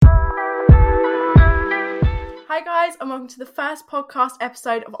Hi guys, and welcome to the first podcast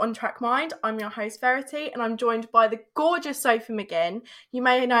episode of On Track Mind. I'm your host Verity, and I'm joined by the gorgeous Sophie McGinn. You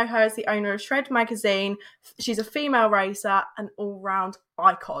may know her as the owner of Shred magazine. She's a female racer, an all-round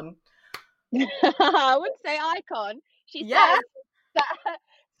icon. I wouldn't say icon. She says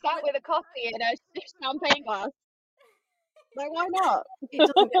sat with a coffee in a champagne glass. Like, why not? It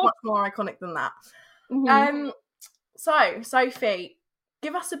doesn't get much more iconic than that. So Sophie,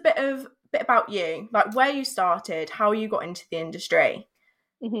 give us a bit about you, like where you started, how you got into the industry.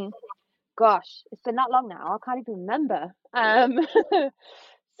 Gosh, it's been that long now. I can't even remember.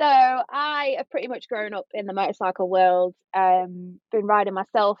 So I have pretty much grown up in the motorcycle world. Been riding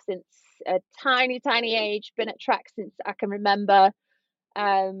myself since a tiny age. Been at tracks since I can remember.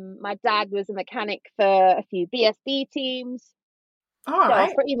 My dad was a mechanic for a few BSB teams. All right. So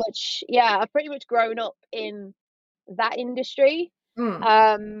I've pretty much grown up in that industry.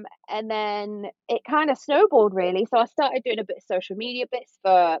 And then it kind of snowballed really. So I started doing a bit of social media bits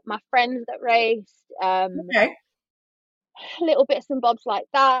for my friends that raced, little bits and bobs like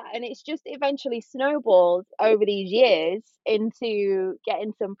that. And it's just eventually snowballed over these years into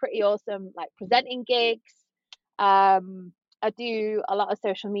getting some pretty awesome like presenting gigs. I do a lot of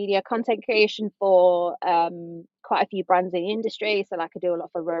social media content creation for quite a few brands in the industry. So like I do a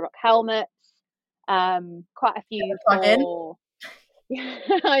lot for Rock helmets, quite a few for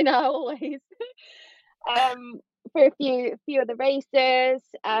I know, always. For a few of the races.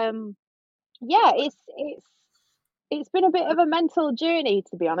 It's been a bit of a mental journey,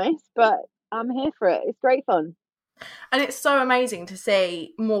 to be honest, but I'm here for it. It's great fun. And it's so amazing to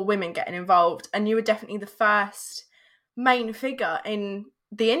see more women getting involved, and you were definitely the first main figure in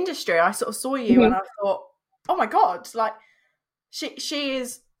the industry. I sort of saw you and I thought, oh my god, like she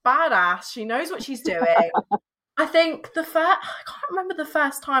is badass, she knows what she's doing. I think I can't remember the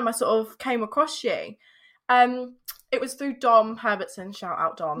first time I sort of came across you. It was through Dom Herbertson, shout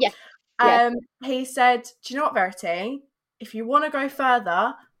out Dom. Yes. He said, do you know what, Verity? If you want to go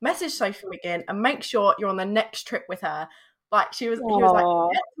further, message Sophie McGinn and make sure you're on the next trip with her. Like he was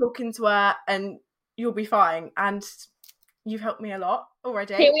like, talking to her and you'll be fine. And you've helped me a lot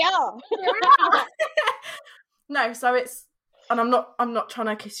already. Here we are. No, so it's, and I'm not trying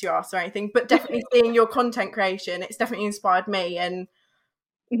to kiss your ass or anything, but definitely seeing your content creation, it's definitely inspired me, and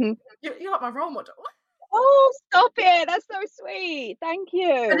you're like my role model. Oh, stop it. That's so sweet. Thank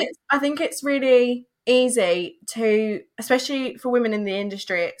you. And I think it's really easy to, especially for women in the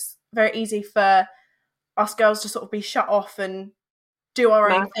industry, it's very easy for us girls to sort of be shut off and do our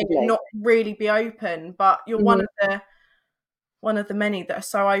own thing and not really be open. But you're one of the many that are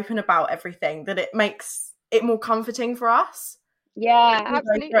so open about everything that it makes it more comforting for us. Yeah,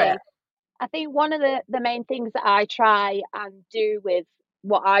 absolutely. I think one of the main things that I try and do with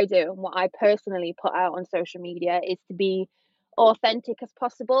what I do and what I personally put out on social media is to be authentic as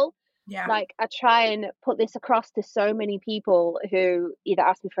possible. Yeah. Like I try and put this across to so many people who either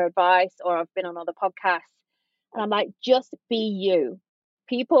ask me for advice or I've been on other podcasts, and I'm like, just be you.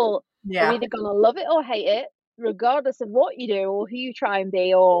 People are either gonna love it or hate it, regardless of what you do or who you try and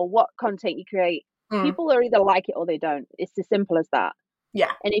be or what content you create. People are either like it or they don't. It's as simple as that.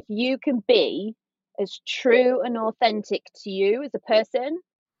 Yeah. And if you can be as true and authentic to you as a person,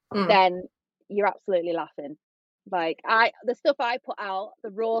 then you're absolutely laughing. Like the stuff I put out, the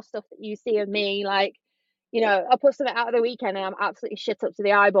raw stuff that you see of me, like, you know, I put something out of the weekend and I'm absolutely shit up to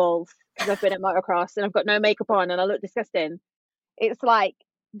the eyeballs because I've been at motocross and I've got no makeup on and I look disgusting. It's like,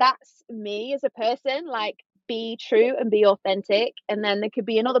 that's me as a person. Like, be true and be authentic. And then there could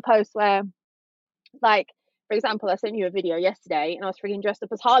be another post where, like, for example, I sent you a video yesterday and I was freaking dressed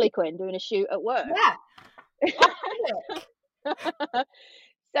up as Harley Quinn doing a shoot at work. Yeah.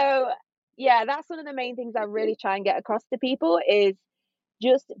 So, yeah, that's one of the main things I really try and get across to people is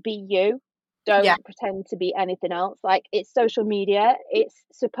just be you. Don't pretend to be anything else. Like, it's social media. It's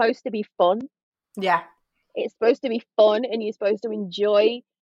supposed to be fun. Yeah. It's supposed to be fun and you're supposed to enjoy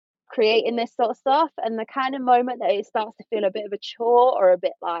creating this sort of stuff. And the kind of moment that it starts to feel a bit of a chore or a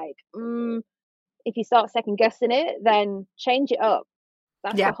bit like, if you start second guessing it, then change it up.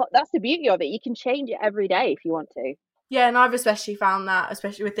 That's the beauty of it. You can change it every day if you want to. Yeah, and I've especially found that,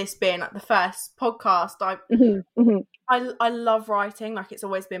 especially with this being like the first podcast, I love writing. Like, it's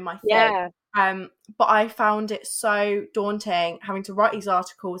always been my thing. Yeah. But I found it so daunting having to write these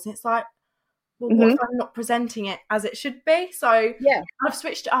articles, and it's like, well, what if I'm not presenting it as it should be? So I've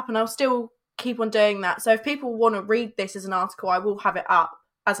switched it up, and I'll still keep on doing that. So if people want to read this as an article, I will have it up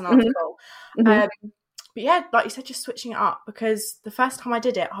as an article. But yeah, like you said, just switching it up, because the first time I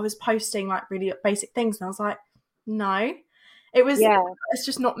did it, I was posting like really basic things, and I was like, no, It was, it's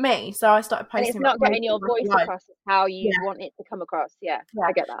just not me. So I started and it's posting not about getting your voice across how you yeah, want it to come across. Yeah, yeah.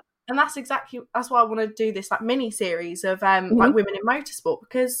 I get that. And that's why I want to do this like mini series of like women in motorsport,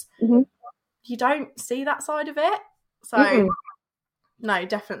 because you don't see that side of it. So no,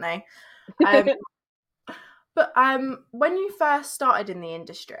 definitely. But when you first started in the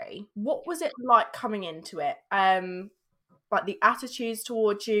industry, what was it like coming into it? Like the attitudes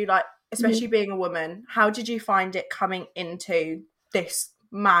towards you, like especially being a woman, how did you find it coming into this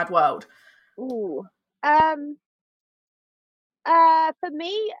mad world? Ooh. For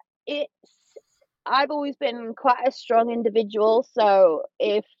me, I've always been quite a strong individual, so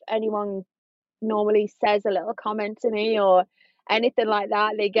if anyone normally says a little comment to me or anything like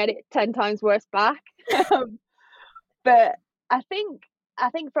that, they get it 10 times worse back. But I think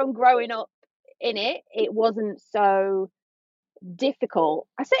from growing up in it, it wasn't so difficult.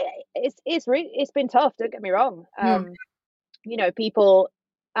 I say it's been tough, don't get me wrong. You know, people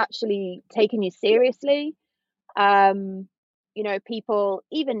actually taking you seriously. You know, people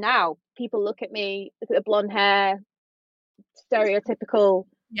even now, people look at me, look at the blonde hair, stereotypical,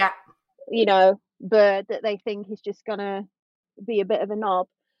 Yeah. you know, bird that they think is just gonna be a bit of a knob.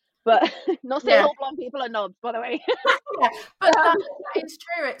 But not saying all blonde people are knobs, by the way. Yeah, but that is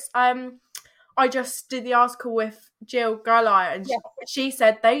true. It's I just did the article with Jill Gulli, and she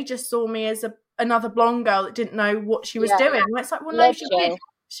said they just saw me as another blonde girl that didn't know what she was doing. And it's like, well, no, she did.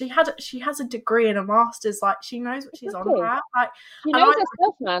 She has a degree and a master's. Like, she knows what she's on about. Like, she knows her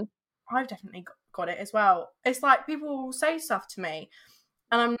stuff, man. I've definitely got it as well. It's like people will say stuff to me,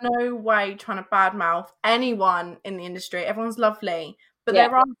 and I'm no way trying to badmouth anyone in the industry. Everyone's lovely, but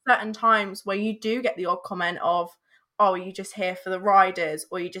there are certain times where you do get the odd comment of, oh, are you just here for the riders,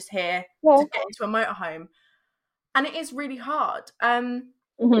 or are you just here to get into a motorhome? And it is really hard.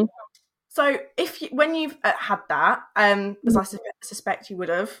 So when you've had that, as I suspect you would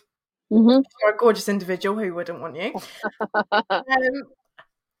have, you're a gorgeous individual, who wouldn't want you?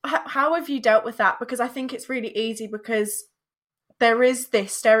 How have you dealt with that? Because I think it's really easy, because there is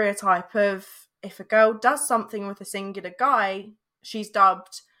this stereotype of, if a girl does something with a singular guy, she's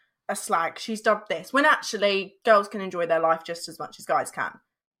dubbed a slag, she's dubbed this, when actually girls can enjoy their life just as much as guys can.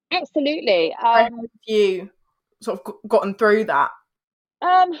 Absolutely. How have you sort of gotten through that?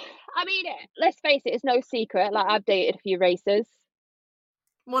 I mean, let's face it, it's no secret. Like, I've dated a few racers.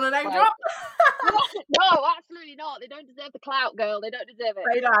 Want a name drop? No, absolutely not. They don't deserve the clout, girl. They don't deserve it.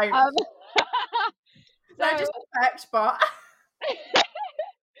 They don't. No disrespect, but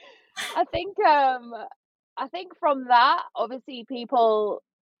I think from that, obviously, people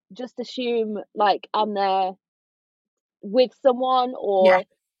just assume like I'm there with someone or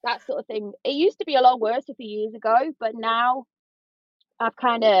that sort of thing. It used to be a lot worse a few years ago, but now I've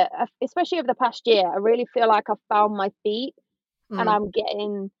kind of, especially over the past year, I really feel like I've found my feet, and I'm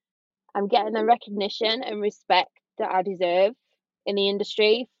getting the recognition and respect that I deserve in the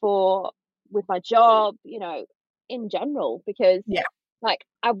industry with my job, you know, in general, because like,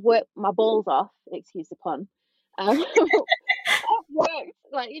 I've worked my balls off, excuse the pun. I've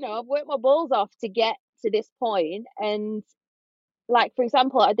worked my balls off to get to this point. And like, for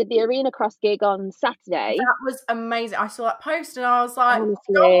example, I did the arena cross gig on Saturday. That was amazing. I saw that post and I was like,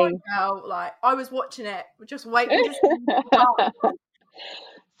 honestly, go on, girl. Like, I was watching it, just waiting to see.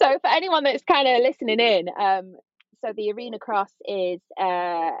 So for anyone that's kind of listening in, so the arena cross is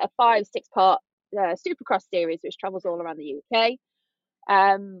a 5-6 part supercross series which travels all around the UK.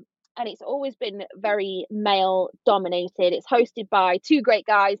 And it's always been very male dominated. It's hosted by two great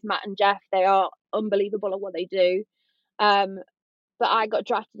guys, Matt and Jeff. They are unbelievable at what they do. But I got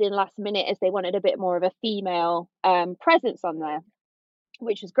drafted in last minute as they wanted a bit more of a female presence on there,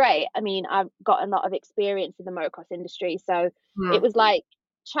 which was great. I mean, I've got a lot of experience in the motocross industry, so it was like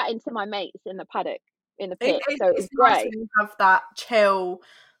chatting to my mates in the paddock, in the pit. So it was great. Nice when you have that chill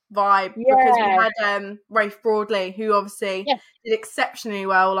vibe, because we had Rafe Broadley, who obviously did exceptionally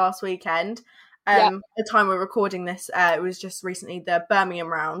well last weekend. The time we're recording this, it was just recently the Birmingham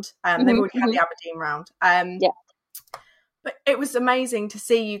round. They've already had the Aberdeen round. But it was amazing to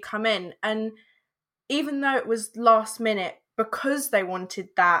see you come in, and even though it was last minute, because they wanted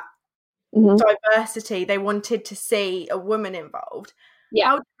that diversity, they wanted to see a woman involved.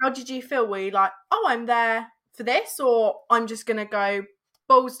 How did you feel? Were you like, oh, I'm there for this, or I'm just gonna go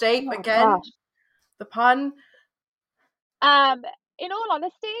balls deep again? Gosh. The pun. In all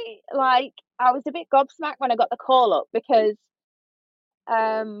honesty, like, I was a bit gobsmacked when I got the call up, because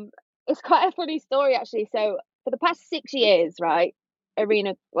it's quite a funny story, actually. So for the past 6 years, right,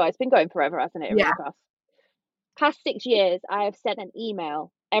 it's been going forever, hasn't it? Arena Cross. Past 6 years, I have sent an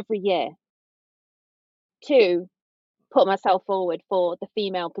email every year to put myself forward for the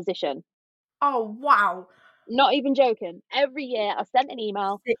female position. Oh, wow. Not even joking. Every year I sent an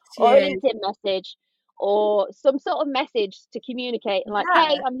email 6 or a years. LinkedIn message or some sort of message to communicate, like, Yeah.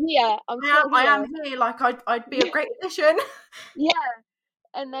 hey, I'm here. I'm still I am here. here. Like, I'd be a great addition. Yeah.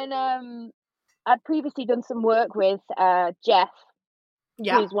 And then I'd previously done some work with Jeff,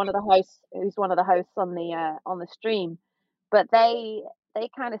 Yeah. who's one of the hosts on the stream. But they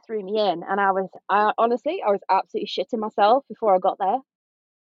kind of threw me in, and I honestly I was absolutely shitting myself before I got there.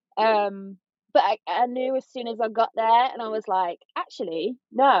 But I knew as soon as I got there, and I was like, actually,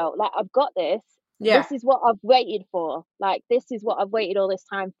 no, like I've got this. Yeah. This is what I've waited for. Like this is what I've waited all this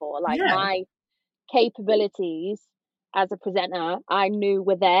time for. Like Yeah. my capabilities as a presenter, I knew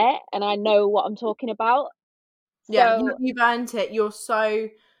were there, and I know what I'm talking about. Yeah. So You've earned it. You're so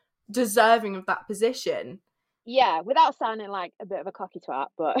deserving of that position. yeah, without sounding like a bit of a cocky twat,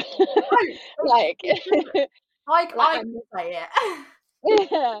 but No, like, like I can say it.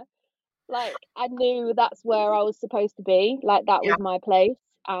 yeah, like I knew that's where I was supposed to be. Like that Yeah. was my place,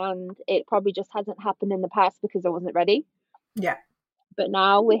 and it probably just hasn't happened in the past because I wasn't ready. Yeah. But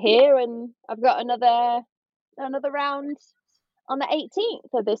now we're here, and I've got another round on the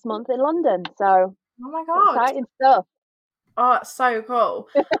 18th of this month in London. So Oh my God. exciting stuff. Oh, it's so cool.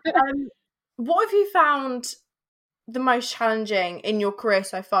 What have you found the most challenging in your career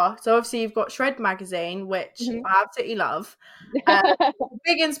so far? So obviously you've got Shred magazine, which Mhm. I absolutely love.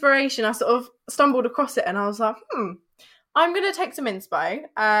 Big inspiration. I sort of stumbled across it and I was like, I'm gonna take some inspo.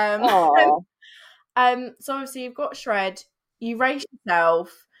 Oh, So obviously you've got Shred, you raced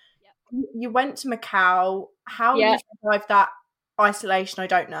yourself, you went to Macau. How you yeah. survived that isolation, I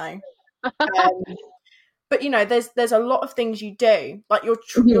don't know. Um, but you know, there's a lot of things you do. Like you're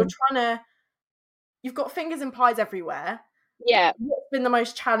Mhm. trying to. You've got fingers and pies everywhere. Yeah. What's been the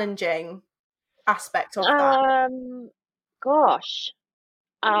most challenging aspect of that? Gosh.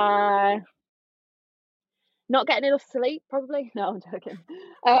 Uh, Not getting enough sleep, probably. No, I'm joking.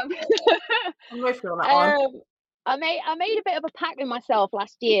 Um, I'm with you on that one. um, I made a bit of a pact with myself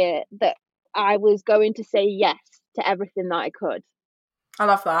last year that I was going to say yes to everything that I could. I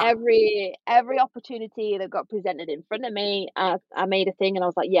love that. Every opportunity that got presented in front of me, I made a thing, and I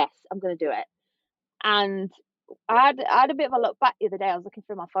was like, yes, I'm going to do it. And I had a bit of a look back the other day. I was looking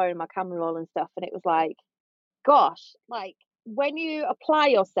through my phone, my camera roll, and stuff, and it was like, gosh, like when you apply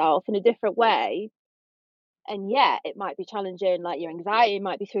yourself in a different way, and yeah, it might be challenging, like your anxiety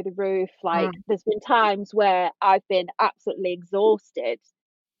might be through the roof. Like Mm, there's been times where I've been absolutely exhausted,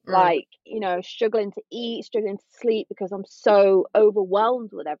 mm. like, struggling to eat, struggling to sleep because I'm so overwhelmed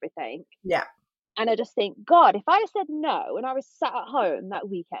with everything. Yeah. And I just think, God, if I had said no and I was sat at home that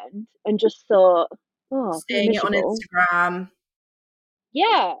weekend and just thought, oh, being Seeing it on miserable. Instagram.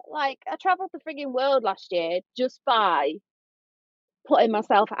 Yeah, like I traveled the frigging world last year just by putting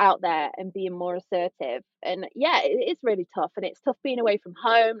myself out there and being more assertive. And yeah, it is really tough. And it's tough being away from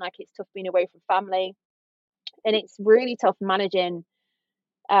home, like it's tough being away from family. And it's really tough managing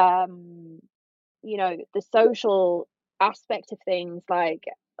um, the social aspect of things. Like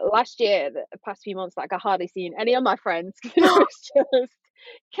last year, the past few months, like I hardly seen any of my friends because it was just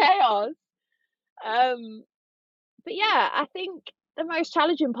chaos. Um, but yeah, I think the most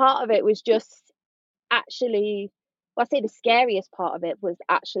challenging part of it was just actually, well, I say the scariest part of it was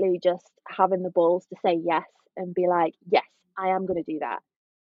actually just having the balls to say yes and be like, yes, I am going to do that.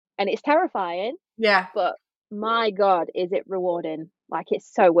 And it's terrifying, Yeah. but my God, is it rewarding? Like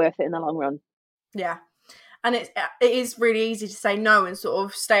it's so worth it in the long run. Yeah. And it is really easy to say no and sort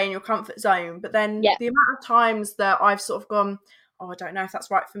of stay in your comfort zone. But then Yeah. the amount of times that I've sort of gone, oh, I don't know if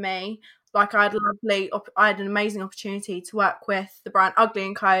that's right for me. Like I had an amazing opportunity to work with the brand Ugly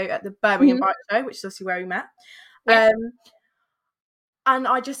and Co at the Birmingham Hmm. Bike Show, which is obviously where we met. Yeah. And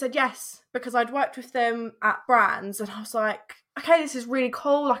I just said yes because I'd worked with them at brands, and I was like, okay, this is really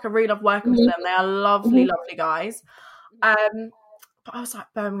cool. Like I really love working with Hmm. them. They are lovely, Hmm. lovely guys. But I was like,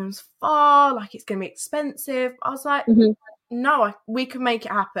 Birmingham's far. Like it's going to be expensive. I was like, Hmm. no, we can make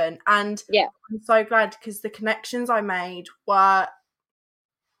it happen. And Yeah. I'm so glad because the connections I made were,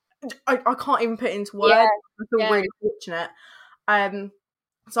 I can't even put it into Yeah. words. I feel Yeah. really fortunate.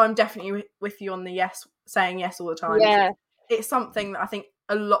 So I'm definitely with you on the yes, saying yes all the time. Yeah. It's something that I think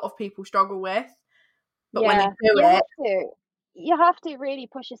a lot of people struggle with. But when they Yeah. do it, You have to really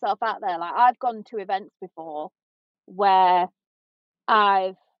push yourself out there. Like I've gone to events before where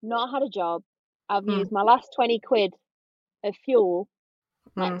I've not had a job. I've mm, used my last 20 quid of fuel,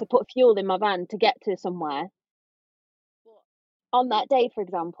 like mm, to put fuel in my van to get to somewhere. But on that day, for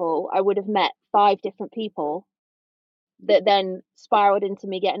example, I would have met 5 different people that then spiraled into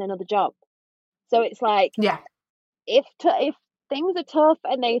me getting another job. So it's like yeah, if things are tough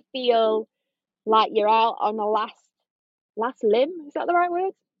and they feel like you're out on the last limb, is that the right word?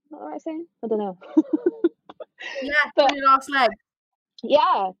 Is that the right saying? I don't know. Yeah, But on your last leg.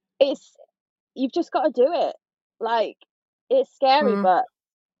 yeah, it's you've just got to do it. Like, it's scary, Mm, but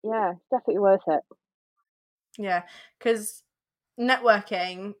yeah, it's definitely worth it. yeah, because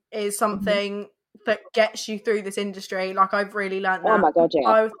networking is Hmm. something that gets you through this industry. Like, I've really learned Oh that. my God, yeah.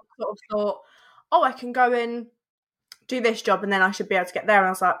 I sort of thought, oh, I can go and do this job and then I should be able to get there. And I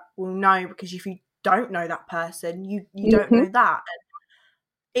was like, well, no, because if you don't know that person, you don't Hmm. know that.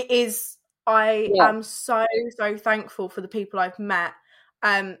 It is, I Yeah. am so, so thankful for the people I've met,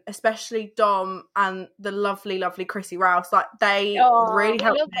 especially Dom and the lovely, lovely Chrissy Rouse. Like, they Oh, really we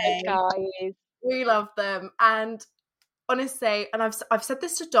helped love those me. guys. We love them. And honestly, and I've said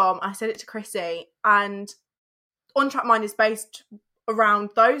this to Dom, I said it to Chrissy, and On Track Mind is based around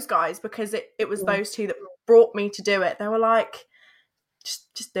those guys because it was Mm. those two that brought me to do it. They were like,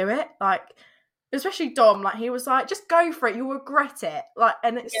 just do it. Like, especially Dom, like, he was like, just go for it, you'll regret it. Like,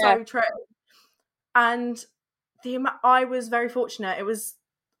 and it's Yeah. so true. And I was very fortunate. It was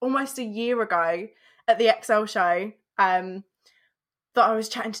almost a year ago at the XL show, that I was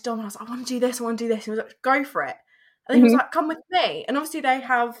chatting to Dom and I was like, I want to do this, I want to do this. He was like, go for it. And then he was Hmm. like, come with me. And obviously they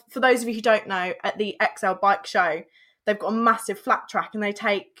have, for those of you who don't know, at the XL bike show, they've got a massive flat track and they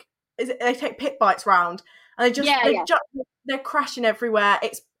take pit bikes round and Yeah, yeah, they're crashing everywhere.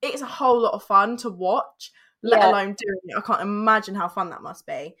 It's a whole lot of fun to watch, let yeah. alone doing it. I can't imagine how fun that must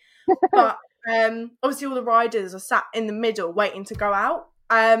be. But obviously all the riders are sat in the middle waiting to go out.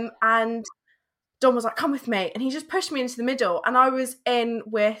 And Don was like, come with me. And he just pushed me into the middle. And I was in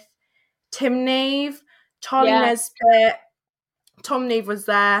with Tim Neve, Charlie Yeah. Nesbitt, Tom Neve was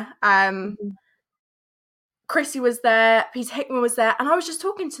there, Mhm. Chrissy was there, Peter Hickman was there. And I was just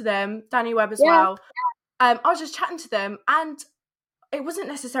talking to them, Danny Webb as Yeah. well. I was just chatting to them. And it wasn't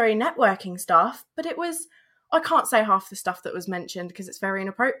necessarily networking stuff, but it was, I can't say half the stuff that was mentioned because it's very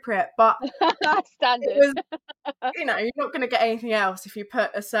inappropriate. But it Standard. was, you're not going to get anything else if you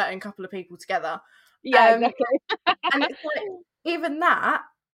put a certain couple of people together. Yeah, Um, exactly. and it's like, even that,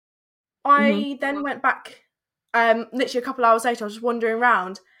 Hmm. I then went back, literally a couple hours later, I was just wandering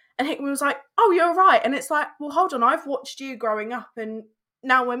around, and Hickman was like, oh, you're right. And it's like, well, hold on, I've watched you growing up, and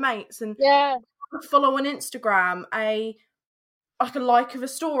now we're mates, and Yeah. I follow on Instagram, like a like of a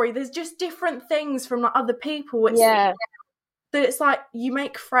story. There's just different things from like other people. Yeah. It's like you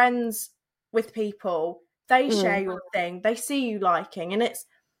make friends with people, they share Mm. your thing, they see you liking, and it's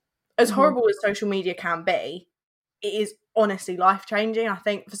as Hmm. horrible as social media can be, it is honestly life-changing. I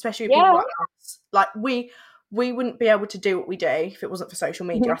think, especially with people Yeah. like us, like we wouldn't be able to do what we do if it wasn't for social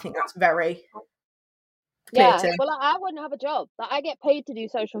media. Hmm. I think that's very clear Yeah. to, Well, I wouldn't have a job. Like, I get paid to do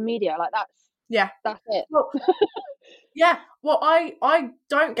social media. Like, yeah. that's it. Well, yeah. Well, I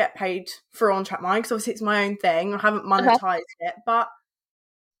don't get paid for On Track Mind because obviously it's my own thing. I haven't Uh-huh. monetized it, but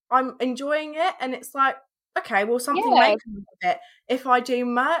I'm enjoying it, and it's like, okay, well, something may Yeah. come of it if I do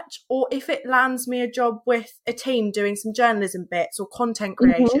merch, or if it lands me a job with a team doing some journalism bits or content Hmm.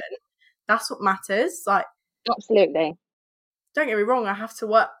 creation. That's what matters. Like, Absolutely. don't get me wrong, I have to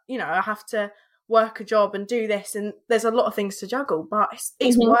work, I have to work a job and do this, and there's a lot of things to juggle, but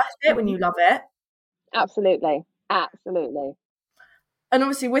it's Hmm. worth it when you love it. Absolutely. Absolutely. And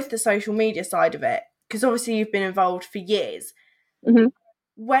obviously with the social media side of it, because obviously you've been involved for years, Hmm.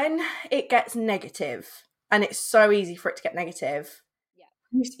 when it gets negative, and it's so easy for it to get negative, Yeah.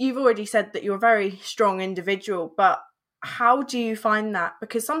 you've already said that you're a very strong individual, but how do you find that?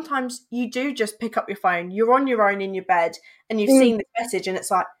 Because sometimes you do just pick up your phone, you're on your own in your bed, and you've Mm. seen the message, and it's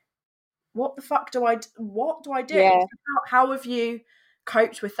like, what the fuck do I do? What do I do? Yeah. How have you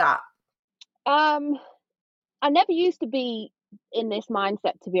coped with that? Um, I never used to be in this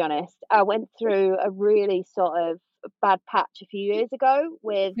mindset, to be honest. I went through a really sort of bad patch a few years ago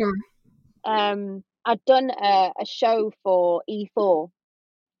with Hmm. I'd done a show for E4.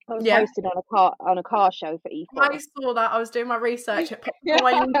 I was Yeah, hosted on a car show for E4. I saw that. I was doing my research. It popped Yeah. up on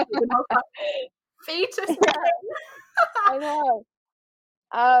my YouTube, and I was like, fetus Yeah, again. I know.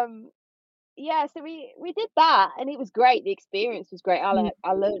 Um, yeah, so we did that, and it was great. The experience was great.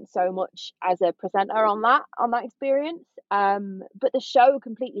 I learned so much as a presenter on that experience. But the show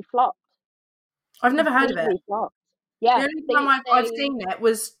completely flopped. I've never heard of it. Completely flopped. The Yeah, only time I've seen it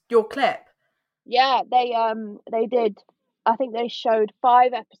was your clip. yeah, they did. I think they showed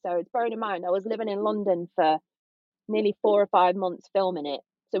 5 episodes. Bearing in mind, I was living in London for nearly 4 or 5 months filming it,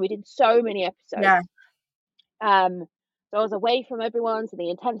 so we did so many episodes. Yeah, Um, so I was away from everyone. So the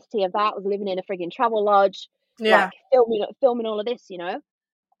intensity of that was living in a frigging travel lodge, like yeah. filming all of this.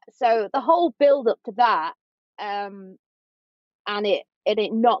 So the whole build up to that. and it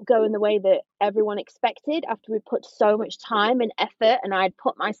not going the way that everyone expected after we put so much time and effort, and I'd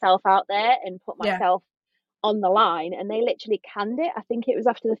put myself out there and put Yeah. myself on the line, and they literally canned it. I think it was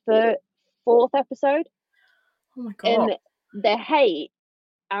after the fourth episode. Oh my God. And the hate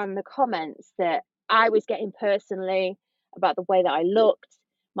and the comments that I was getting personally about the way that I looked,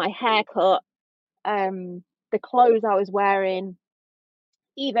 my haircut, the clothes I was wearing,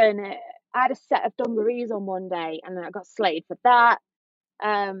 even I had a set of dungarees on one day and then I got slated for that.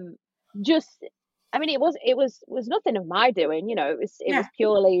 Just, I mean, it was nothing of my doing, you know. It was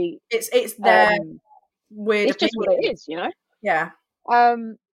purely it's their weird it's opinion. just what it is, you know. Yeah.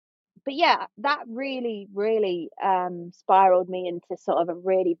 But yeah, that really, really spiraled me into sort of a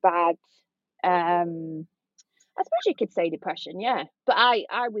really bad, I suppose you could say depression, yeah. But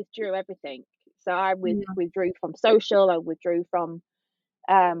I withdrew everything. So I withdrew from social, I withdrew from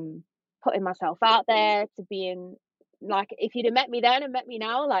putting myself out there, to being like, if you'd have met me then and met me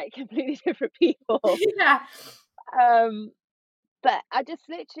now, like completely different people. Yeah. But I just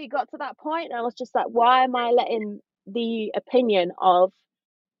literally got to that point and I was just like, why am I letting the opinion of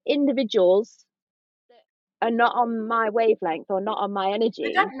individuals that are not on my wavelength or not on my energy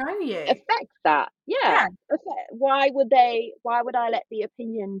They don't know you. affect that? Yeah. Why would I let the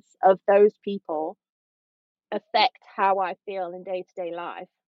opinions of those people affect how I feel in day-to-day life?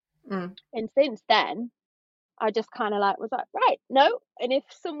 And since then, I just kind of like was like, right, no. And if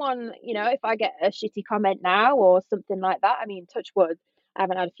someone, you know, if I get a shitty comment now or something like that, I mean, touch wood, I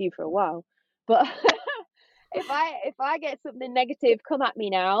haven't had a few for a while, but if I get something negative come at me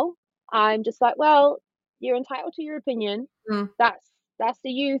now, I'm just like, well, you're entitled to your opinion. That's the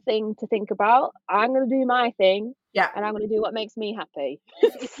you thing to think about. I'm gonna do my thing. Yeah. And I'm gonna do what makes me happy.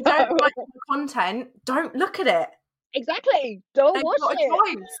 If you don't like the content, don't look at it. Exactly. Don't watch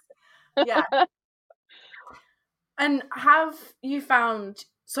it. Yeah. And have you found,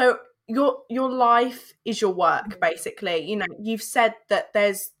 so your life is your work, basically. You know, you've said that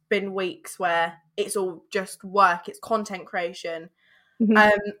there's been weeks where it's all just work, it's content creation.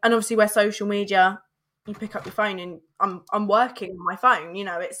 And obviously where social media, you pick up your phone and I'm working on my phone, you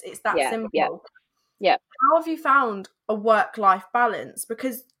know, it's that simple. Yeah. How have you found a work-life balance?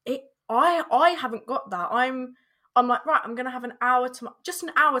 Because I haven't got that. I'm like, right, I'm gonna have an hour to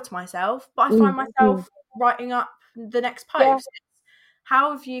myself, but I find myself writing up the next post.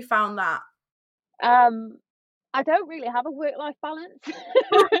 How have you found that? I don't really have a work-life balance.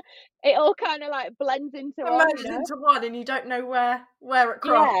 It all kind of like blends into one, you know? Into one, and you don't know where it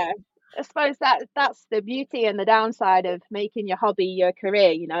crosses. Yeah, I suppose that's the beauty and the downside of making your hobby your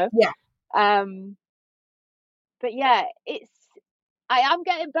career, you know? Yeah. But yeah, I am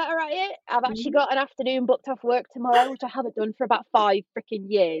getting better at it. I've actually got an afternoon booked off work tomorrow, which I haven't done for about 5 freaking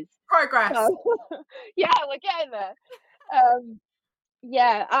years. Progress. So, yeah, we're getting there.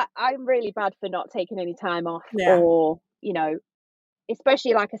 Yeah, I'm really bad for not taking any time off, or, you know,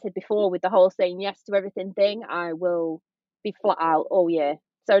 especially like I said before with the whole saying yes to everything thing, I will be flat out all year.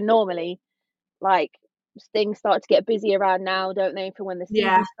 So normally, like, things start to get busy around now, don't they, for when the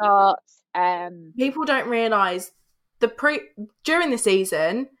season starts. People don't realise during the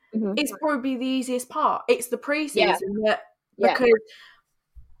season, it's probably the easiest part. It's the pre-season that, because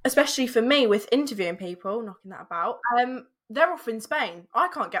especially for me with interviewing people, knocking that about, they're off in Spain. I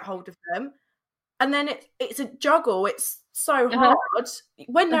can't get hold of them. And then it's a juggle. It's so hard.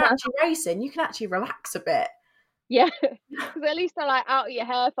 When they're actually racing, you can actually relax a bit. Yeah, because at least they're like out of your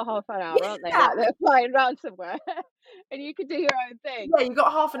hair for half an hour, aren't they? Like they're flying around somewhere, and you can do your own thing. Yeah, you've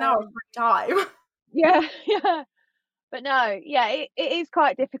got half an hour of free time. Yeah. But no, yeah, it is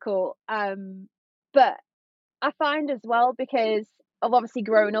quite difficult. But I find as well, because of obviously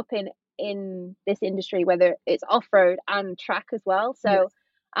growing up in this industry, whether it's off-road and track as well, so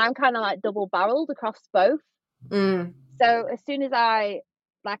I'm kind of like double-barreled across both. So as soon as I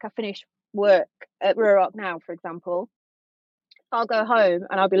finish work at Ruroc now, for example, I'll go home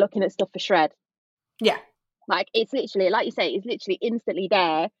and I'll be looking at stuff for shred. Yeah. Like, it's literally, like you say, it's literally instantly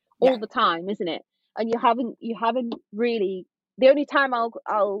there all the time, isn't it? And you haven't really, the only time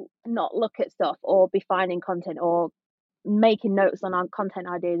I'll not look at stuff or be finding content or making notes on content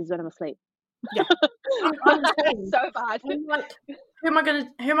ideas is when I'm asleep. Yeah. I'm so bad. I'm like, who am I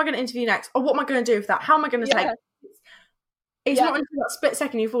gonna interview next? Or what am I gonna do with that? How am I gonna take it? It's not until that split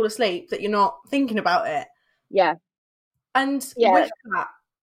second you fall asleep that you're not thinking about it. Yeah. And with that,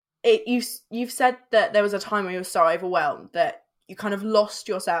 you've said that there was a time where you were so overwhelmed that you kind of lost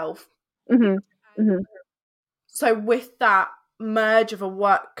yourself. So with that merge of a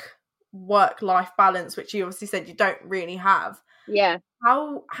work-life balance, which you obviously said you don't really have,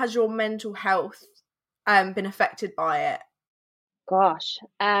 how has your mental health been affected by it? Gosh,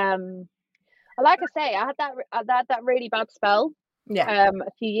 like I say, I had that really bad spell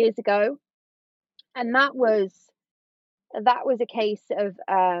a few years ago, and that was a case of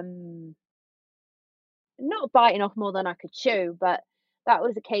not biting off more than I could chew, but that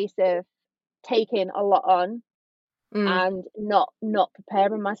was a case of taking a lot on and not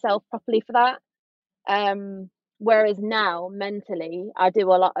preparing myself properly for that. Whereas now, mentally, I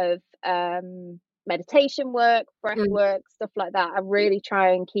do a lot of meditation work, breath work, stuff like that. I really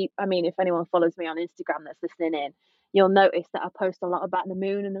try and keep. I mean, if anyone follows me on Instagram that's listening in, you'll notice that I post a lot about the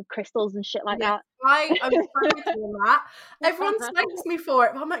moon and the crystals and shit like that. I am so on that. Everyone spanks me for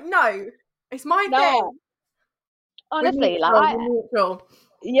it, but I'm like, no, it's my thing. Honestly, we're neutral.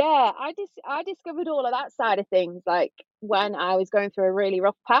 Yeah, I discovered all of that side of things like when I was going through a really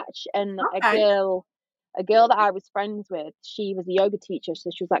rough patch, and a girl that I was friends with, she was a yoga teacher, so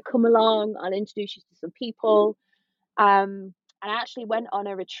she was like, "Come along, I'll introduce you to some people." And I actually went on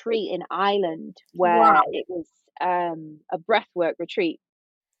a retreat in Ireland where it was a breathwork retreat.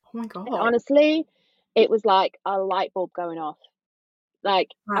 Oh my And god! honestly, it was like a light bulb going off. Like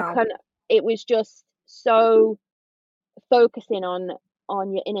it was just so focusing on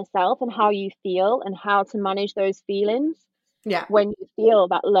your inner self and how you feel and how to manage those feelings. When you feel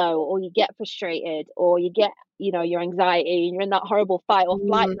that low, or you get frustrated, or you get, your anxiety, and you're in that horrible fight or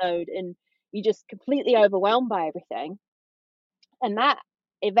flight mode, and you're just completely overwhelmed by everything. And that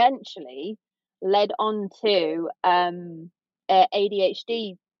eventually led on to a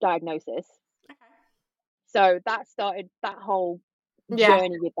ADHD diagnosis. So that started that whole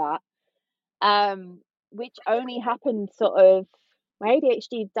journey with that, which only happened my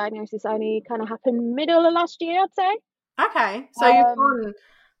ADHD diagnosis only kind of happened middle of last year, I'd say. Okay, so you've gone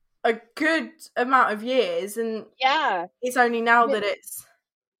a good amount of years, and it's only now that it's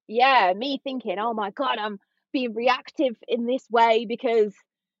me thinking, oh my god, I'm being reactive in this way because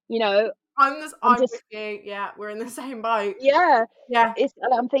I'm with you. Yeah, we're in the same boat.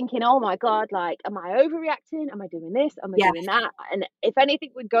 I'm thinking, oh my god, like, am I overreacting? Am I doing this? Am I doing that? And if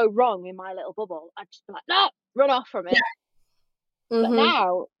anything would go wrong in my little bubble, I'd just be like, no, run off from it. But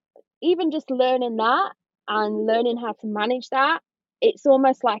now, even just learning that and learning how to manage that, it's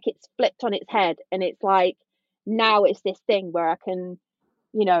almost like it's flipped on its head, and it's like now it's this thing where I can,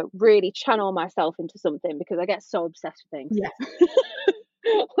 really channel myself into something because I get so obsessed with things.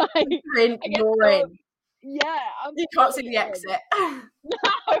 Like, you can't see the exit.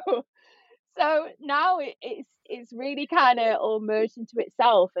 No. So now it's really kind of all merged into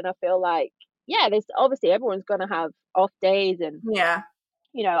itself, and I feel like there's obviously everyone's gonna have off days, and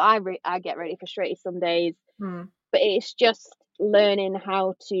I get really frustrated some days, but it's just learning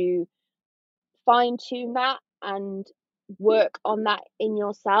how to fine tune that and work on that in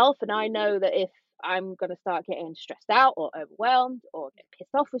yourself. And I know that if I'm going to start getting stressed out or overwhelmed or get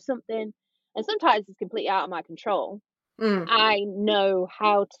pissed off with something, and sometimes it's completely out of my control, I know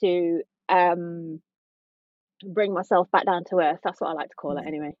how to bring myself back down to earth. That's what I like to call it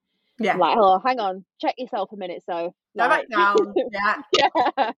anyway. Like, oh, hang on, check yourself a minute. So go back down.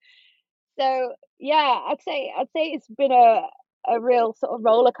 So I'd say it's been a real sort of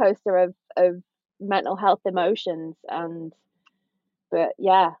roller coaster of mental health emotions. But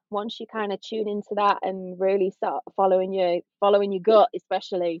once you kind of tune into that and really start following your gut,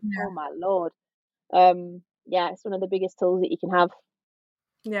 especially, oh my lord, it's one of the biggest tools that you can have.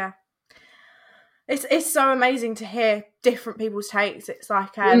 It's so amazing to hear different people's takes. It's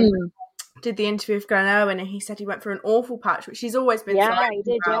like did the interview with Glenn Owen, and he said he went through an awful patch, which he's always been he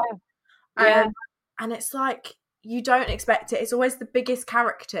did about. And it's like you don't expect it. It's always the biggest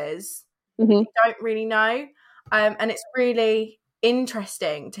characters you don't really know, and it's really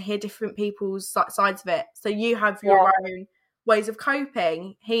interesting to hear different people's sides of it. So you have your own ways of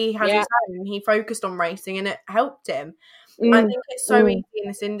coping. He has his own. He focused on racing, and it helped him. I think it's so easy in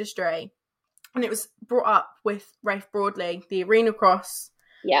this industry, and it was brought up with Rafe Broadley, the arena cross,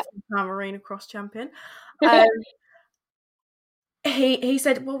 arena cross champion. He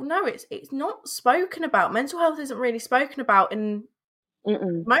said, well, no, it's not spoken about. Mental health isn't really spoken about in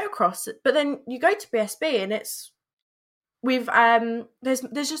motocross. But then you go to BSB, and it's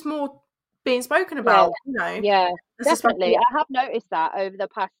there's just more being spoken about. Definitely. I have noticed that over the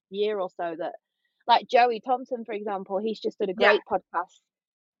past year or so, that like Joey Thompson, for example, he's just did a great podcast,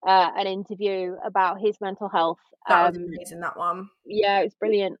 an interview about his mental health. That was amazing, that one. Yeah, it was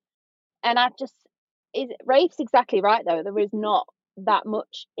brilliant. And Rafe's exactly right, though. There is not that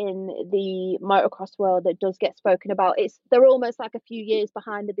much in the motocross world that does get spoken about. They're almost like a few years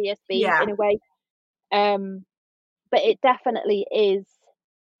behind the BSB in a way. But it definitely is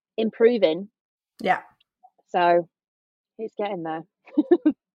improving. So it's getting there.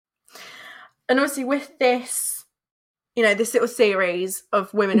 And obviously with this, you know, this little series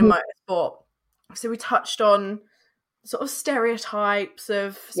of women in motorsport, so we touched on sort of stereotypes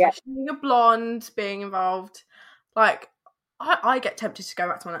of, especially being a blonde, being involved. Like, I get tempted to go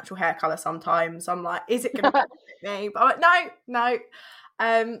back to my natural hair colour sometimes. I'm like, is it going to be me? But I'm like,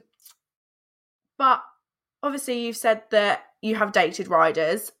 no. But obviously you've said that you have dated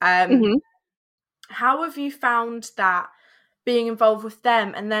riders. How have you found that being involved with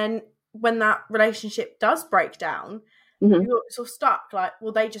them? And then when that relationship does break down, you're sort of stuck. Like,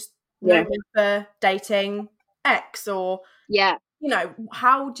 well, they just know me for dating X, or you know,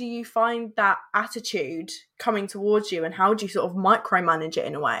 how do you find that attitude coming towards you, and how do you sort of micromanage it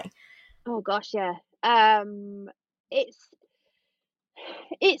in a way? Oh gosh, yeah.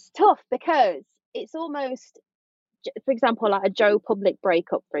 It's tough because it's almost, for example, like a Joe Public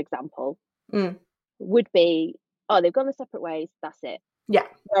breakup, for example, would be, oh, they've gone their separate ways, that's it. Yeah.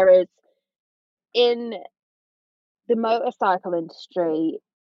 Whereas in the motorcycle industry,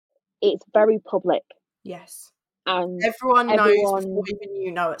 it's very public. Yes. And everyone knows before even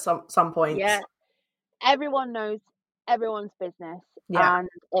you know at some point. Yeah. Everyone knows everyone's business. Yeah. And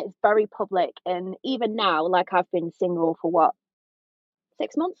it's very public. And even now, like, I've been single for what,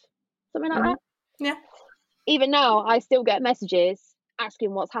 6 months? Something like that? Yeah. Even now, I still get messages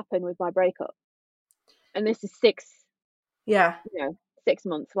asking what's happened with my breakup. And this is 6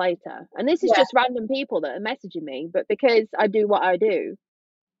 months later. And this is just random people that are messaging me. But because I do what I do,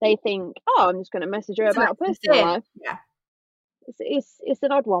 they think, oh, I'm just going to message her about her personal life. Yeah. It's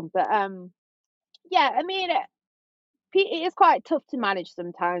an odd one. But yeah, I mean, it is quite tough to manage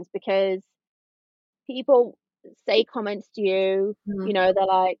sometimes because people say comments to you, you know, they're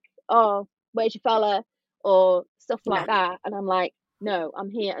like, oh, where's your fella? Or stuff like that. And I'm like, no, I'm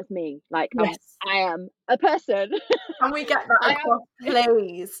here as me. Like, I am a person. Can we get that across,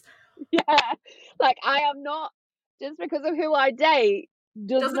 please? Yeah. Like, I am not, just because of who I date,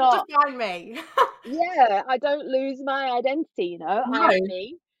 doesn't define me. Yeah, I don't lose my identity, you know. No. I am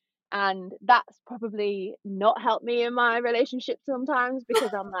me. And that's probably not helped me in my relationship sometimes,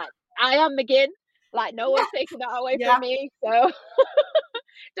 because I'm like, I am McGinn. Like, no one's taking that away from me. So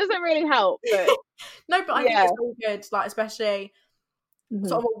doesn't really help. But no, but I think it's really good, like, especially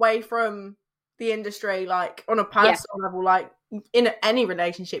sort of away from the industry, like on a personal level, like in any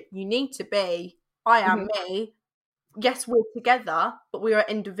relationship, you need to be, I am me. Yes, we're together, but we are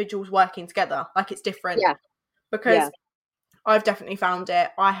individuals working together. Like, it's different. Because I've definitely found it.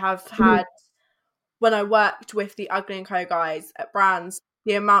 I have had, when I worked with the Ugly & Co guys at Brands,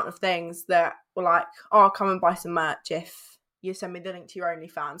 the amount of things that were like, oh, I'll come and buy some merch if you send me the link to your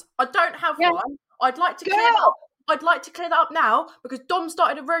OnlyFans. I don't have one. I'd like to clear that up. I'd like to clear that up now, because Dom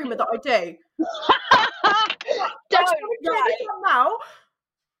started a rumour that I do. Don't clear this up now.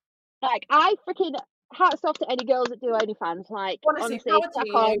 Like, I freaking, hats off to any girls that do OnlyFans. Like, honestly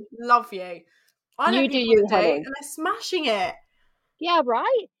love you. I know people that do, and they're smashing it. Yeah,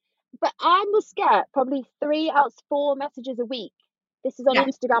 right? But I must get probably 3 out of 4 messages a week. This is on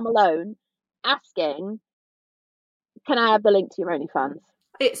Instagram alone, asking, can I have the link to your OnlyFans?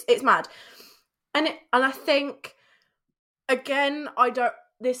 It's mad. And I think, again,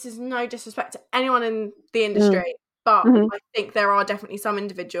 this is no disrespect to anyone in the industry, but I think there are definitely some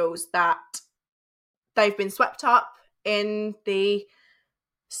individuals that they've been swept up in the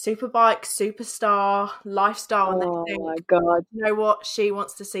superbike, superstar lifestyle, and they think, my God, you know what, she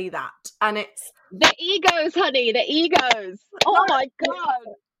wants to see that. And it's the egos, honey, the egos. Oh my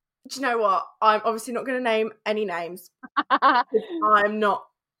God. Do you know what? I'm obviously not going to name any names. I'm not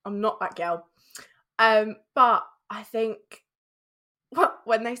that girl. But I think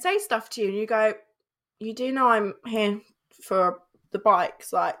when they say stuff to you and you go, you do know I'm here for the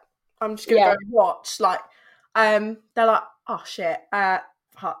bikes, like, I'm just going to go and watch, like, they're like, oh shit,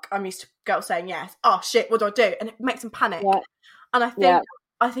 fuck, I'm used to girls saying yes. Oh shit, what do I do? And it makes them panic. And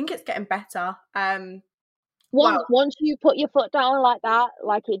I think it's getting better. Once you put your foot down like that,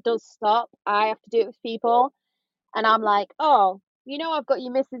 like, it does stop. I have to do it with people, and I'm like, oh, you know, I've got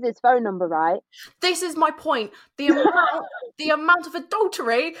your missus's phone number, right? This is my point. The amount of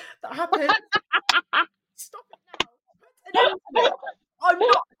adultery that happens. Stop it now. I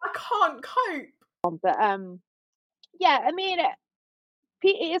can't cope. But yeah, I mean,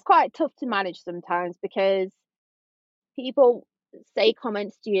 it is quite tough to manage sometimes, because people say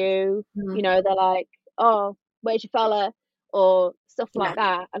comments to you, you know, they're like, oh, where's your fella? Or stuff like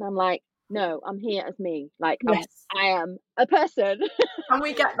that. And I'm like, no, I'm here as me. Like, I am a person. Can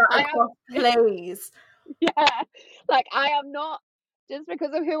we get that across, please? Yeah. Like, I am not, just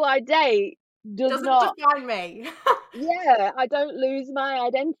because of who I date, does Doesn't not. define me. Yeah, I don't lose my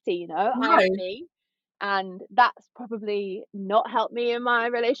identity, you know. I No. am me. And that's probably not helped me in my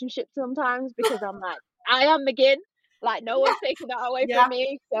relationship sometimes, because I'm like, I am McGinn. Like, no Yeah. one's taking that away Yeah. from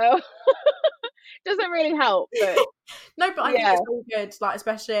me. So doesn't really help. But No, but I think yeah. it's all good, like,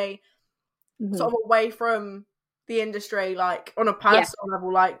 especially Hmm. sort of away from the industry, like on a Yeah. personal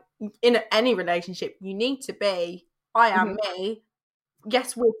level, like in any relationship, you need to be, I am Hmm. me.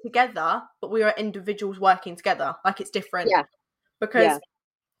 Yes, we're together, but we are individuals working together. Like, it's different Yeah. because Yeah.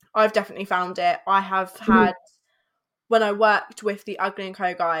 I've definitely found it. I have Hmm. had, when I worked with the Ugly and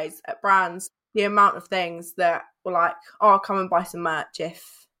Co guys at brands, the amount of things that were like, oh, I'll come and buy some merch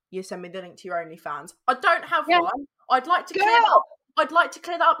if you send me the link to your OnlyFans. I don't have Yeah. one. I'd like to clear that Girl. up. I'd like to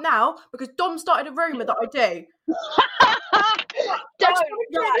clear that up now because Dom started a rumour that I do. I just Don't.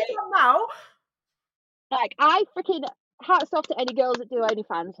 want to clear this Right. up now. Like, I freaking, hats off to any girls that do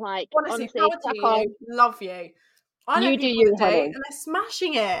OnlyFans. Like, Honestly, honestly, power to crack on. you. Love you. I know You do people you, that do, honey. and they're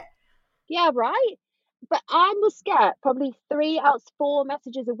smashing it. Yeah, right? But I must get probably 3 out of 4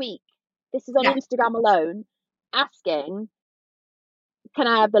 messages a week. This is on Yeah, Instagram alone, asking, "Can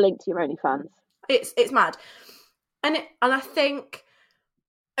I have the link to your OnlyFans?" it's mad, and I think,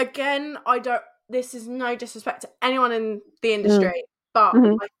 again, I don't. This is no disrespect to anyone in the Mm. industry, but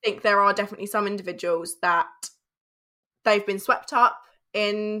Mhm. I think there are definitely some individuals that they've been swept up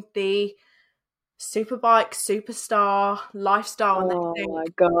in the superbike superstar lifestyle, and Oh they think, my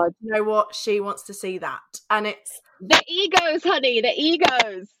god. you know what, she wants to see that, and it's The egos, honey, the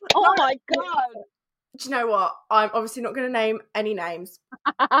egos. no. Oh my god. Do you know what? I'm obviously not going to name any names.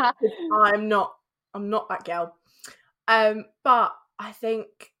 I'm not. I'm not that girl. But I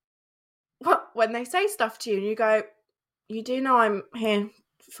think when they say stuff to you and you go, you do know I'm here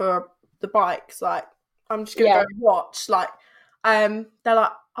for the bikes. Like, I'm just gonna Yeah, go and watch. Like, they're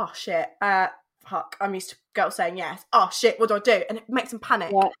like, oh shit, fuck. I'm used to girls saying yes. Oh shit, what do I do? And it makes them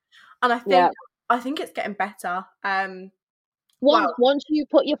panic. yeah, And yeah. I think it's getting better. Once Well, once you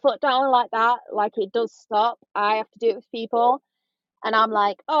put your foot down like that, like, it does stop. I have to do it with people, and I'm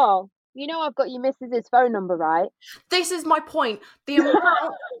like, "Oh, you know I've got your missus's phone number, right?" this is my point. The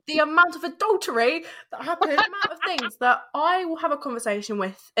amount of adultery that happens, the amount of things that I will have a conversation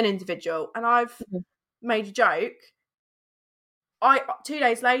with an individual, and I've Mhm. made a joke. 2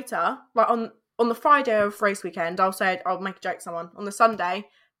 days later, like on the Friday of race weekend, I'll make a joke to someone. On the Sunday,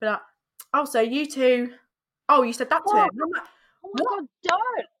 but like, oh, so you two, oh, you said that to him. Oh, And I'm like, oh my what? god,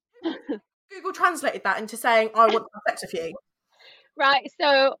 don't. Google translated that into saying I want to have sex with you. Right,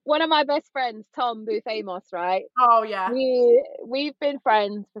 so one of my best friends, Tom Boo Famous, right? Oh yeah. We've been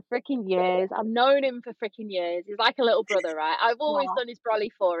friends for freaking years. I've known him for freaking years. He's like a little brother, right? I've always Oh, done his brolly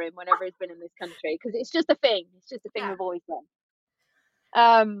for him whenever he's been in this country, because it's just a thing. It's just a thing yeah. we've always done.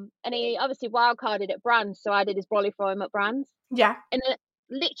 And he obviously wildcarded at Brands, so I did his brolly for him at Brands. Yeah. And then,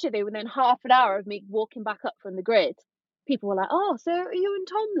 literally within half an hour of me walking back up from the grid, people were like, "Oh, so are you and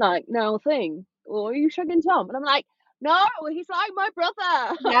Tom like now a thing, or are you shagging Tom?" And I'm like, "No, he's like my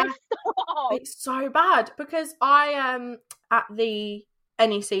brother." Yeah. Like, stop. It's so bad because I at the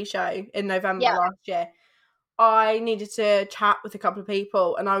NEC show in November Yeah. last year, I needed to chat with a couple of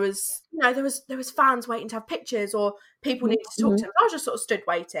people, and I was, there was fans waiting to have pictures, or people Mhm, needed to talk to mhm, them. I was just sort of stood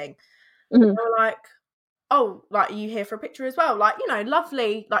waiting. mhm. They were like, "Oh, like, are you here for a picture as well?" Like,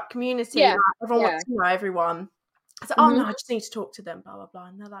 lovely, like, community. Yeah, Like, everyone yeah. wants to know everyone. I said, "Oh no, Mhm. I just need to talk to them." Blah blah blah,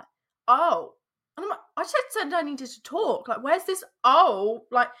 and they're like, "Oh," and I'm like, "I just said I needed to talk. Like, where's this? Oh,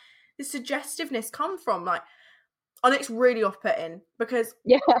 like, this suggestiveness come from? Like." And it's really off-putting because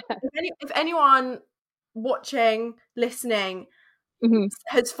Yeah. if anyone watching, listening, Mhm.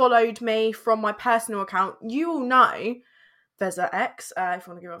 has followed me from my personal account, you will know there's an X, if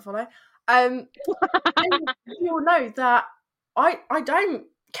you want to give it a follow. You will know that I don't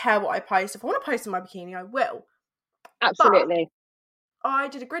care what I post. If I want to post in my bikini, I will. But Absolutely. I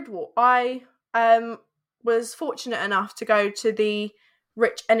did a grid walk. I was fortunate enough to go to the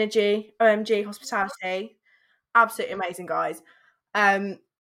Rich Energy OMG Hospitality. Absolutely amazing guys. And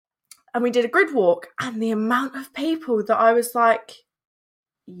we did a grid walk, and the amount of people that I was like,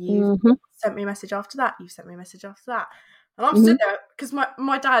 you've Mhm, sent me a message after that, you've sent me a message after that. And I'm mhm. stood there because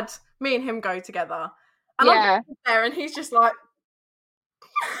my dad, me and him go together. And I'm Yeah. there and he's just like,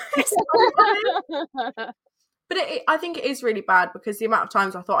 it's so funny. But I think it is really bad because the amount of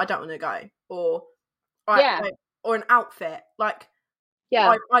times I thought I don't want to go, or Yeah, or an outfit. Like,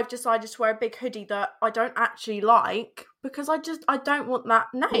 yeah. I've decided to wear a big hoodie that I don't actually like because I don't want that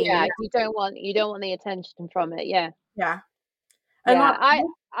name. Yeah, And you don't want the attention from it, yeah. yeah. And Yeah, like,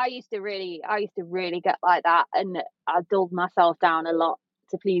 I used to really get like that, and I dulled myself down a lot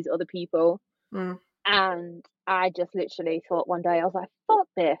to please other people. And I just literally thought one day, I was like, fuck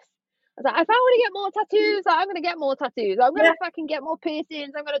this. I was like, if I want to get more tattoos, I'm going to get more tattoos. I'm going to fucking get more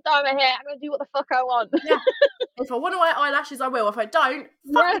piercings. I'm going to dye my hair. I'm going to do what the fuck I want. Yeah. If I want to wear eyelashes, I will. If I don't,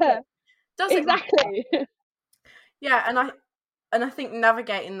 fuck it. Does it matter? Yeah, and I think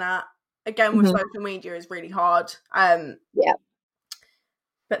navigating that again with social media is really hard. Yeah.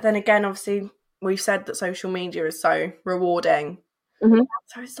 But then again, obviously, we've said that social media is so rewarding. So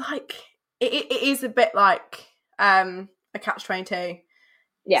it's like it is a bit like a catch-22.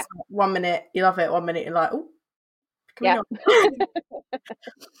 Yeah. So 1 minute you love it, 1 minute you're like, oh, yeah.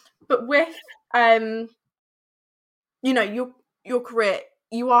 But with you know, your career,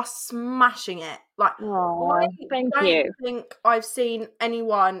 you are smashing it. Like, thank I you. don't think I've seen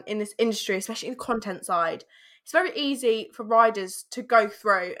anyone in this industry, especially in the content side. It's very easy for riders to go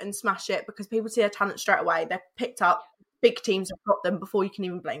through and smash it because people see their talent straight away. They're picked up. Big teams have got them before you can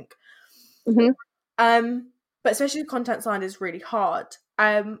even blink. But especially the content side is really hard.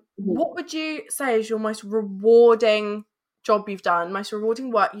 What would you say is your most rewarding job you've done, most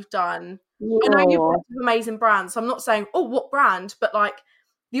rewarding work you've done? I know you've worked with amazing brands, so I'm not saying, oh, what brand, but like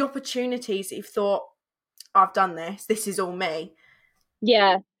the opportunities that you've thought, I've done this is all me.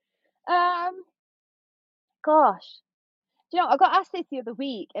 Yeah. Gosh. Do you know, I got asked this the other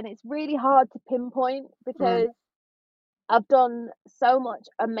week, and it's really hard to pinpoint because I've done so much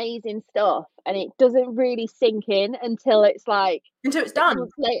amazing stuff, and it doesn't really sink in until it's like until it's done.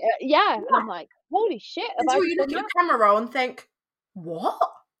 Months later. Yeah. And I'm like, holy shit! Until you look at a camera roll and think, what?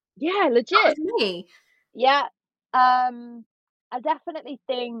 Yeah, legit. That was me. Yeah. I definitely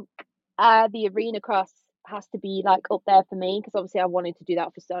think the arena cross has to be like up there for me because obviously I wanted to do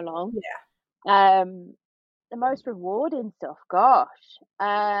that for so long. Yeah. The most rewarding stuff, gosh.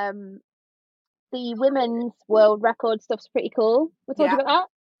 The women's world record stuff's pretty cool. We'll talk about that.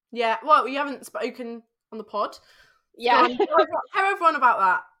 Yeah. Well, you haven't spoken on the pod. Yeah. Tell everyone about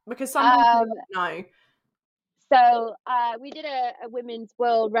that because some people don't know. So we did a women's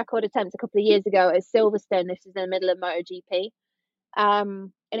world record attempt a couple of years ago at Silverstone. This is in the middle of MotoGP.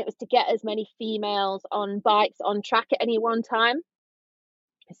 And it was to get as many females on bikes on track at any one time.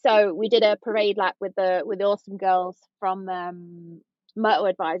 So we did a parade lap with the awesome girls from Moto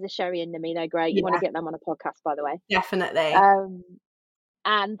Advisor, Sherry and Nami. They're great. You want to get them on a podcast, by the way. Definitely.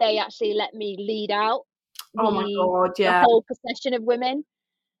 And they actually let me lead out the whole procession of women.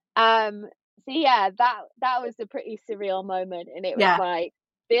 So yeah, that was a pretty surreal moment, and it was like,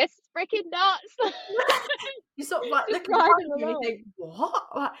 this is freaking nuts. You sort of like look at and you think, what?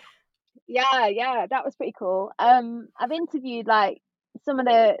 Like, yeah, that was pretty cool. I've interviewed like some of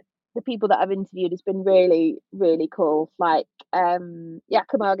the people that I've interviewed has been really, really cool. Like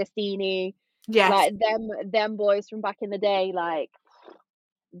Giacomo Agostini, like them boys from back in the day. Like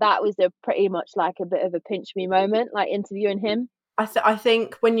that was a pretty much like a bit of a pinch me moment, like interviewing him. I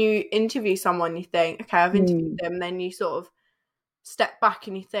think when you interview someone, you think, okay, I've interviewed them, and then you sort of step back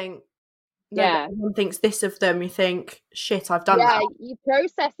and you think, no, everyone thinks this of them. You think, shit, I've done that. Yeah, you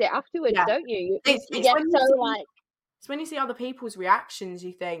process it afterwards, don't you? You get so like. It's when you see other people's reactions,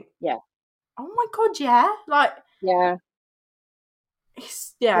 you think, yeah, oh my god, yeah, like, yeah,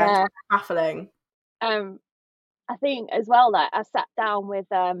 it's baffling. I think as well that I sat down with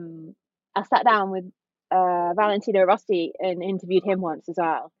Valentino Rossi and interviewed him once as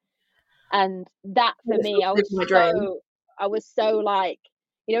well, and that for me, I was so like,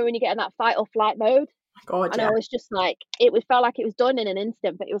 you know, when you get in that fight or flight mode. God, and I was just like, it felt like it was done in an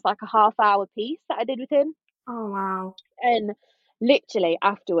instant, but it was like a half-hour piece that I did with him. Oh wow! And literally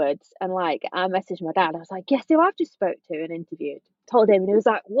afterwards, and like I messaged my dad. I was like, "Guess who I've just spoke to and interviewed?" Told him, and he was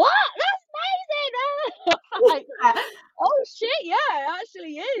like, "What? That's amazing!" Like, oh shit, yeah, it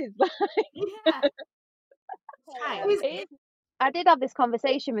actually is. I did have this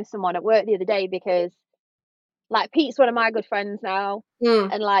conversation with someone at work the other day because, like, Pete's one of my good friends now,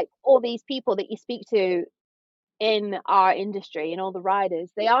 and like all these people that you speak to in our industry and all the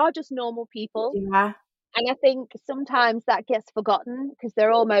riders, they are just normal people. Yeah. And I think sometimes that gets forgotten because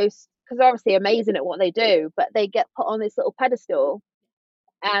they're obviously amazing at what they do, but they get put on this little pedestal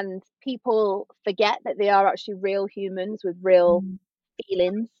and people forget that they are actually real humans with real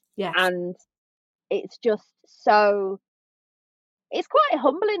feelings. Yes. And it's just so, it's quite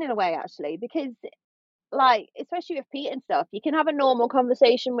humbling in a way, actually, because like, especially with Pete and stuff, you can have a normal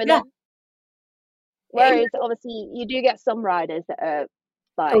conversation with them. Whereas obviously you do get some riders that are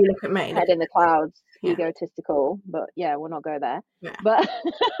like, look at me, head in the clouds, egotistical, but yeah, we'll not go there. Yeah. But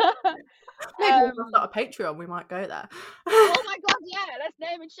maybe we'll start a Patreon, we might go there. Oh my god, yeah, let's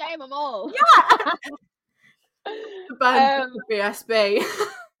name and shame them all. Yeah. BSB.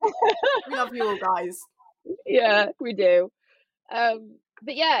 We love you all, guys. Yeah, we do.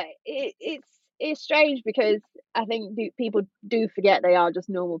 But yeah, it's strange because I think people do forget they are just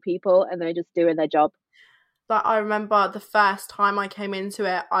normal people and they're just doing their job. Like, I remember the first time I came into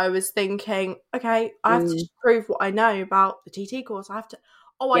it, I was thinking, okay, I have to prove what I know about the TT course. I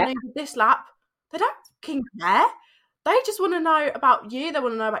know this lap. They don't fucking care. They just want to know about you. They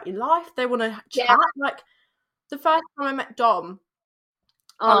want to know about your life. They want to chat. Like, the first time I met Dom.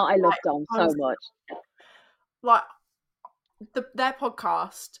 I love Dom so much. Like, their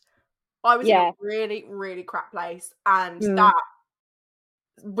podcast, I was in a really, really crap place. And that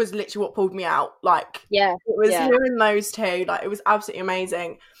was literally what pulled me out. Like, it was hearing those two. Like, it was absolutely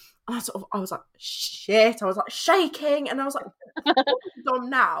amazing. And I was like, shit. I was like shaking. And I was like, Dom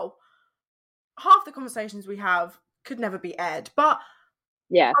now, half the conversations we have could never be aired. But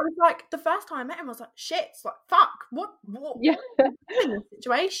I was like, the first time I met him, I was like, shit. It's like, fuck. What in this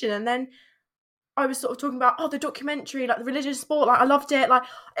situation? And then I was sort of talking about, the documentary, like the religious sport. Like, I loved it. Like,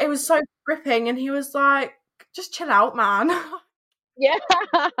 it was so gripping. And he was like, just chill out, man. Yeah.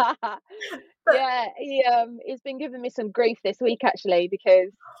 Yeah, he's been giving me some grief this week actually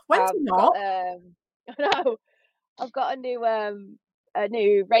because when's he not? I know I've got a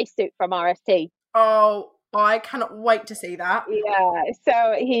new race suit from RST. Oh, I cannot wait to see that. Yeah,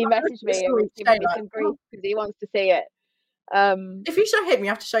 so he messaged me and was giving me some grief because he wants to see it. If you show him, you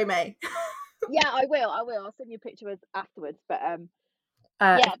have to show me. Yeah, I will. I'll send you a picture afterwards. But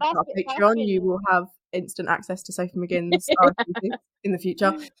if that's Patreon, you will have instant access to Sophie McGinn's in the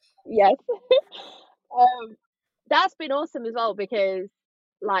future. Yes. That's been awesome as well because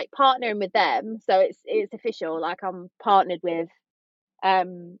like partnering with them, so it's official. Like I'm partnered with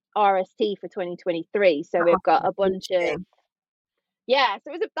RST for 2023, so we've got a bunch of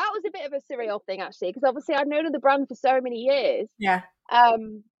so that was a bit of a surreal thing actually because obviously I'd known of the brand for so many years.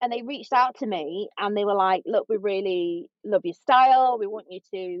 And they reached out to me and they were like, look, we really love your style, we want you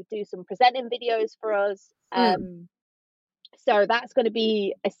to do some presenting videos for us. So that's going to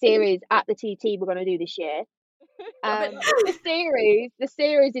be a series at the TT we're going to do this year. The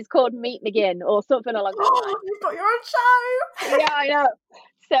series is called Meet McGinn or something along those lines. You've got your own show. Yeah, I know.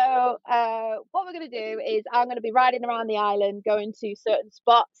 So what we're going to do is I'm going to be riding around the island, going to certain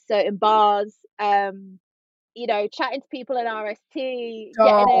spots, certain bars, chatting to people in RST, getting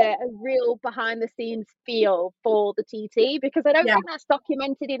a real behind the scenes feel for the TT because I don't think that's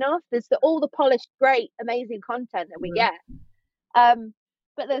documented enough. There's all the polished, great, amazing content that we get.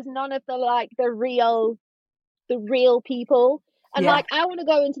 But there's none of the real people. And like I want to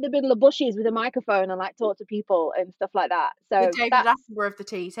go into the middle of bushes with a microphone and like talk to people and stuff like that. So the David Attenborough of the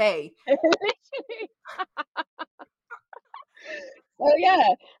TT. So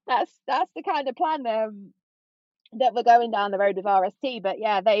yeah, that's the kind of plan that we're going down the road with RST. But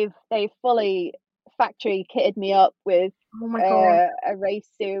yeah, they've fully factory kitted me up with a race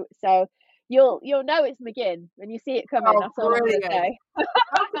suit. So you'll know it's McGinn when you see it coming. That's all I'm gonna say.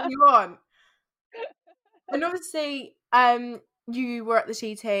 That's what you want. And obviously, you were at the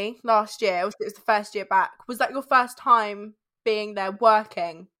TT last year. It was the first year back. Was that your first time being there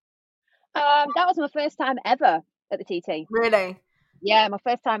working? That was my first time ever at the TT. Really? Yeah, my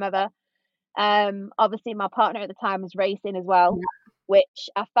first time ever. Obviously my partner at the time was racing as well, which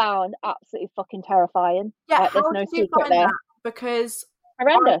I found absolutely fucking terrifying. Yeah, there's no secret there. That? Because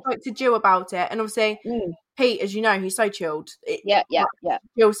horrendous. I spoke to Jill about it, and obviously Pete, as you know, he's so chilled. Yeah.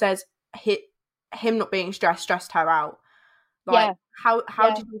 Jill says him not being stressed her out. Like, how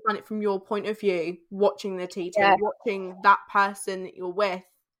did you find it from your point of view, watching the TT, watching that person that you're with?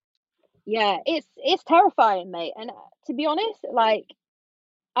 Yeah, it's terrifying, mate. And to be honest, like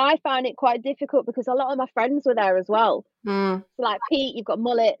I found it quite difficult because a lot of my friends were there as well. So like Pete, you've got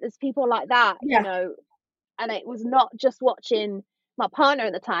Mullet, there's people like that, and it was not just watching my partner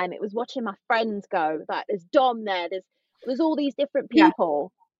at the time, it was watching my friends go. Like there's Dom there, there's all these different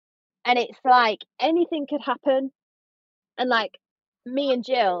people, and it's like anything could happen. And like me and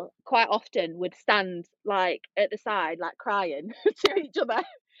Jill quite often would stand like at the side, like crying to each other.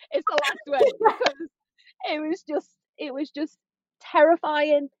 It's the last way because it was just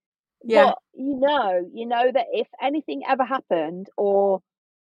terrifying. But you know that if anything ever happened, or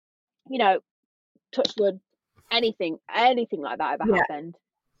touch wood, anything like that ever happened,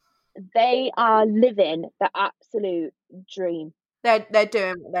 they are living the absolute dream. They're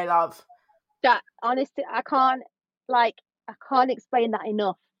doing what they love. That honestly, I can't explain that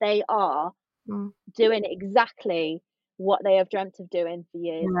enough. They are doing exactly what they have dreamt of doing for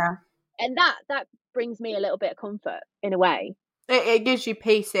years. And that brings me a little bit of comfort in a way. It gives you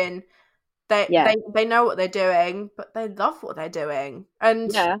peace in They know what they're doing, but they love what they're doing.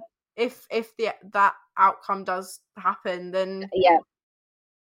 And if that outcome does happen, then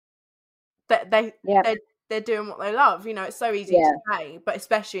they're doing what they love. You know, it's so easy to say, but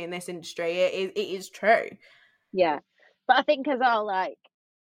especially in this industry, it is true. Yeah, but I think as well, like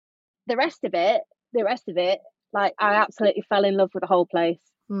the rest of it, like I absolutely fell in love with the whole place.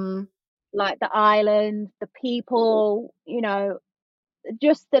 Like the island, the people, you know,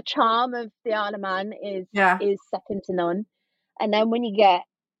 just the charm of the Isle of Man is second to none. And then when you get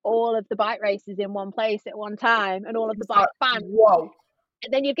all of the bike races in one place at one time, and all of the bike fans,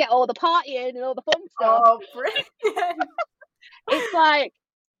 and then you get all the partying and all the fun stuff. Oh, brilliant! It's like,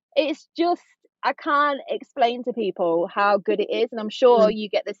 it's just, I can't explain to people how good it is, and I'm sure you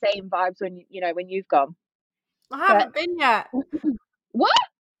get the same vibes when you've gone. I haven't been yet. What?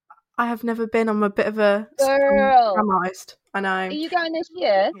 I have never been. I'm a bit of a girl. I know. Are you going this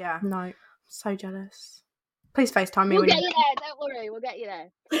year? Yeah. No. So jealous. Please FaceTime me. We'll get you there. Don't worry. We'll get you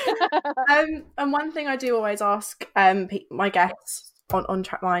there. And one thing I do always ask my guests on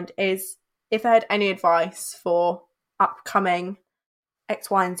Track Mind is if they had any advice for upcoming X,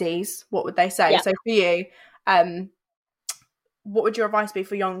 Y, and Z's, what would they say? So for you, what would your advice be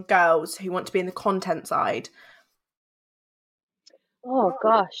for young girls who want to be in the content side? Oh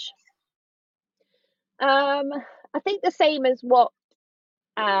gosh. I think the same as what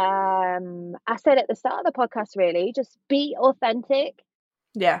I said at the start of the podcast, really. Just be authentic.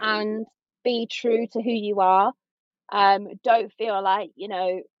 Yeah. And be true to who you are. Don't feel like, you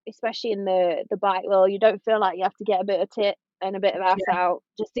know, especially in the bike world, you don't feel like you have to get a bit of tit and a bit of ass out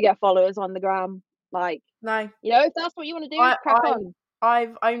just to get followers on the gram. Like, no. You know, if that's what you want to do, crack on.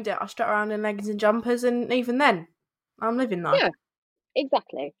 I've owned it. I strut around in leggings and jumpers, and even then, I'm living that. Yeah,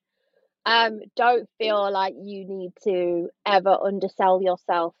 exactly. Don't feel like you need to ever undersell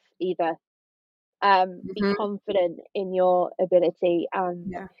yourself either. Be confident in your ability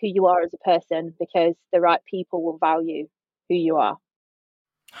and who you are as a person, because the right people will value who you are.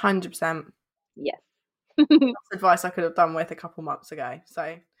 100%. Yes. That's advice I could have done with a couple months ago.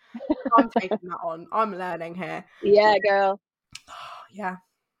 So I'm taking that on. I'm learning here. Yeah, girl. Yeah.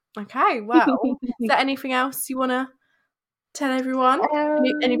 Okay, well, is there anything else you want to tell everyone?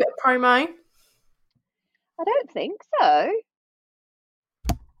 Any bit of promo? I don't think so.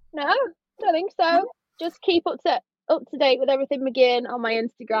 No, don't think so. Just keep up to date with everything McGinn on my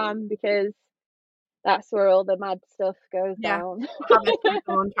Instagram, because that's where all the mad stuff goes down. Have it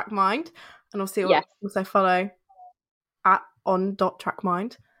on Track Mind, and also follow at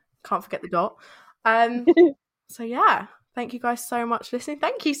on.trackmind. Can't forget the dot. So yeah, thank you guys so much for listening.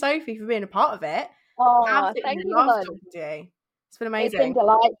 Thank you, Sophie, for being a part of it. Oh, thank you, love talking to you. It's been amazing. It's been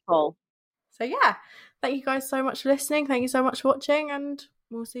delightful. So yeah, thank you guys so much for listening. Thank you so much for watching, and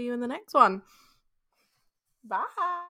we'll see you in the next one. Bye.